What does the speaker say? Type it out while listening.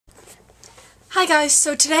Hi guys,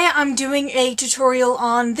 so today I'm doing a tutorial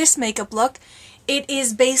on this makeup look. It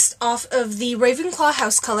is based off of the Ravenclaw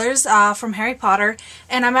House colors from Harry Potter,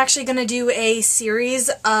 and I'm actually going to do a series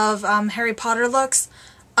of Harry Potter looks.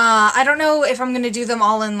 I don't know if I'm going to do them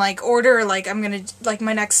all in order,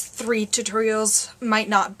 my next 3 tutorials might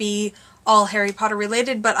not be all Harry Potter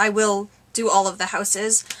related, but I will do all of the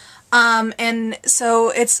houses. And so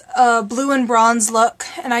it's a blue and bronze look,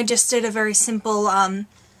 and I just did a very simple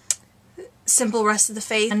rest of the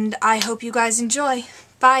face, and I hope you guys enjoy.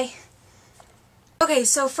 Bye! Okay,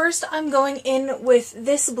 so first I'm going in with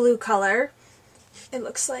this blue color. It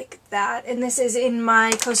looks like that, and this is in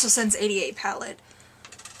my Coastal Scents 88 palette.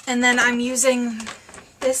 And then I'm using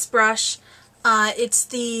this brush. It's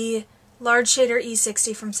the Large Shader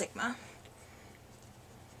E60 from Sigma.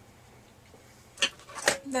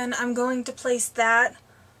 Then I'm going to place that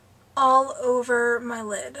all over my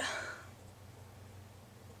lid.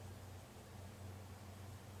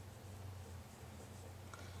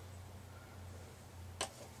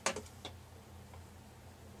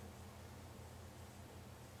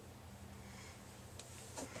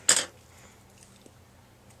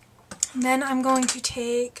 And then I'm going to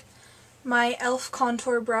take my e.l.f.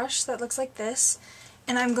 contour brush that looks like this,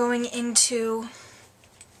 and I'm going into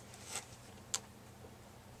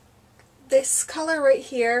this color right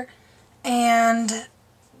here and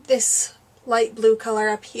this light blue color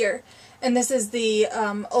up here. And this is the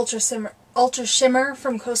Ultra Shimmer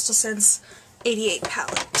from Coastal Scents 88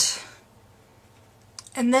 palette.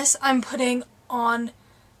 And this I'm putting on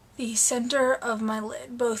the center of my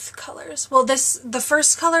lid, both colors. Well, the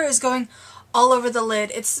first color is going all over the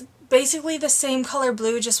lid. It's basically the same color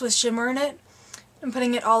blue, just with shimmer in it. I'm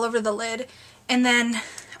putting it all over the lid. And then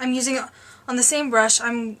I'm using, on the same brush,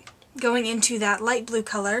 I'm going into that light blue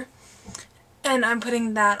color, and I'm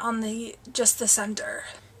putting that on just the center.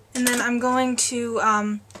 And then I'm going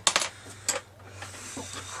to,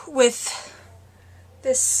 with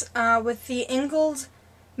the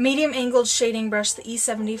medium angled shading brush, the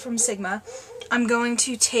E70 from Sigma, I'm going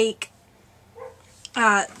to take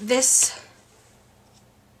this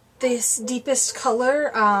deepest color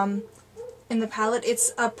in the palette.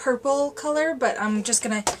 It's a purple color, but I'm just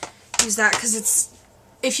going to use that because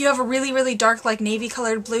if you have a really, really dark, like navy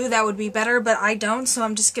colored blue, that would be better, but I don't, so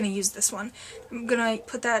I'm just going to use this one. I'm going to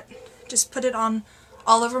put it on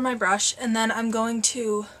all over my brush, and then I'm going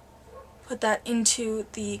to put that into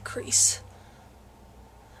the crease.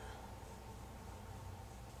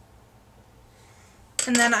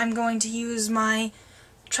 And then I'm going to use my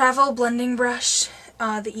travel blending brush,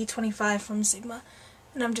 the E25 from Sigma,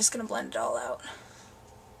 and I'm just going to blend it all out.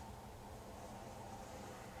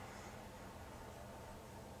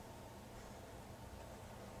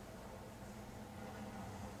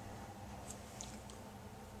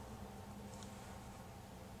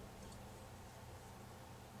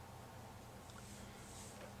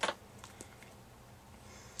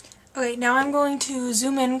 Okay, now I'm going to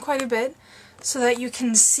zoom in quite a bit so that you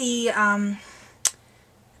can see the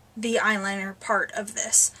eyeliner part of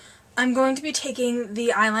this. I'm going to be taking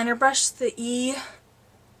the eyeliner brush, the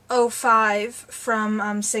E05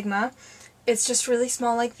 from Sigma. It's just really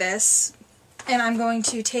small like this, and I'm going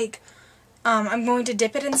to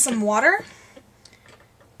dip it in some water,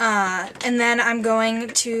 and then I'm going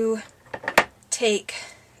to take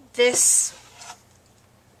this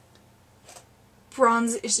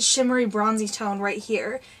shimmery bronzy tone right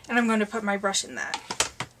here, and I'm going to put my brush in that.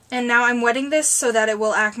 And now I'm wetting this so that it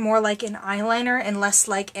will act more like an eyeliner and less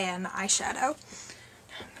like an eyeshadow.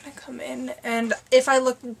 I'm going to come in, and if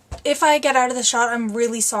I get out of the shot, I'm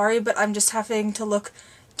really sorry, but I'm just having to look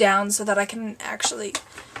down so that I can actually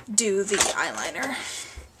do the eyeliner.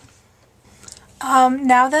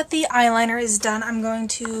 Now that the eyeliner is done, I'm going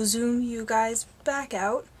to zoom you guys back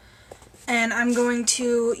out, and I'm going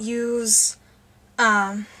to use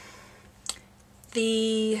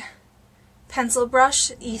the pencil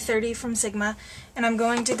brush, E30 from Sigma, and I'm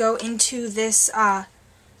going to go into this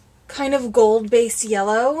kind of gold-based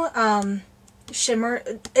yellow shimmer.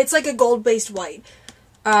 It's like a gold-based white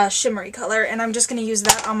shimmery color, and I'm just going to use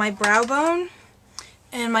that on my brow bone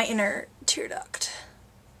and my inner tear duct.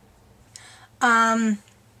 Now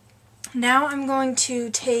I'm going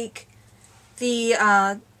to take the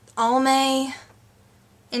Almay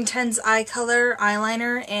Intense Eye Color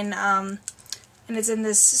eyeliner, and it's in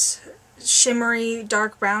this shimmery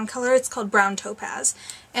dark brown color. It's called Brown Topaz,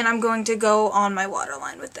 and I'm going to go on my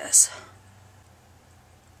waterline with this.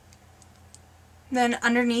 Then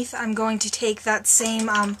underneath I'm going to take that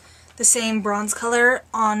the same bronze color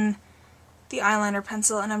on the eyeliner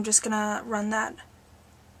pencil, and I'm just gonna run that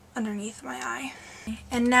underneath my eye.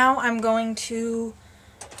 And now I'm going to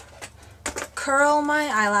curl my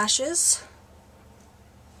eyelashes.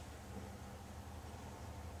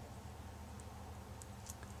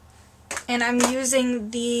 And I'm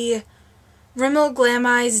using the Rimmel Glam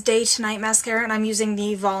Eyes Day to Night Mascara, and I'm using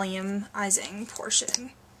the volumizing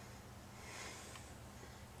portion.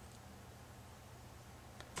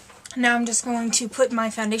 Now I'm just going to put my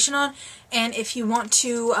foundation on, and if you want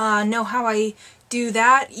to know how I do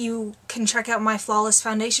that, you can check out my flawless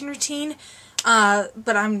foundation routine,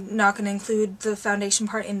 but I'm not going to include the foundation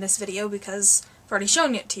part in this video because I've already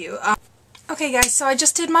shown it to you. Okay guys, so I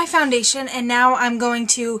just did my foundation, and now I'm going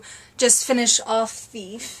to just finish off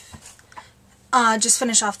the face.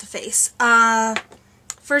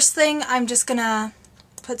 First thing, I'm just gonna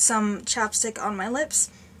put some chapstick on my lips.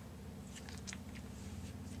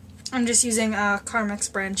 I'm just using Carmex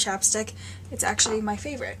brand chapstick. It's actually my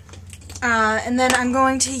favorite. And then I'm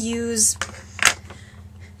going to use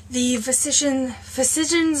the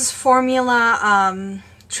Physicians Formula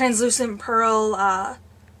Translucent Pearl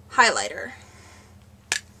highlighter.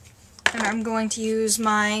 And I'm going to use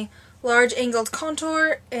my large angled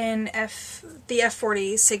contour in the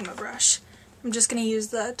F40 Sigma brush. I'm just going to use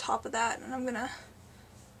the top of that, and I'm going to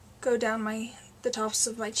go down the tops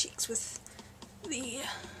of my cheeks with the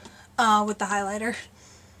highlighter.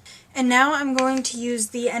 And now I'm going to use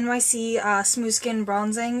the NYC Smooth Skin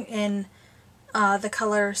Bronzing in the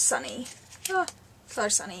color Sunny.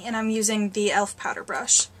 And I'm using the e.l.f. powder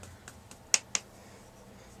brush.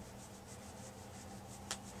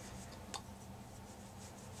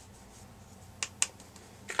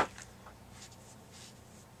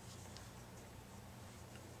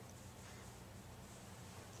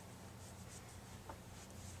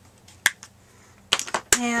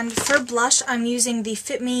 And for blush, I'm using the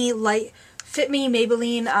Fit Me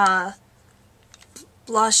Maybelline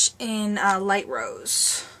blush in Light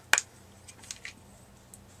Rose.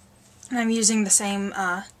 And I'm using the same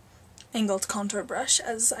angled contour brush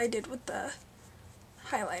as I did with the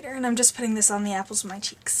highlighter. And I'm just putting this on the apples of my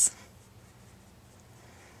cheeks.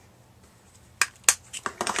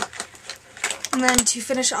 And then to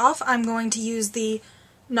finish off, I'm going to use the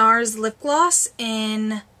NARS lip gloss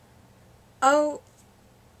in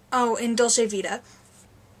in Dolce Vita.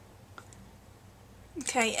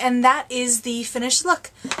 Okay, and that is the finished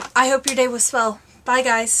look. I hope your day was swell. Bye,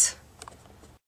 guys.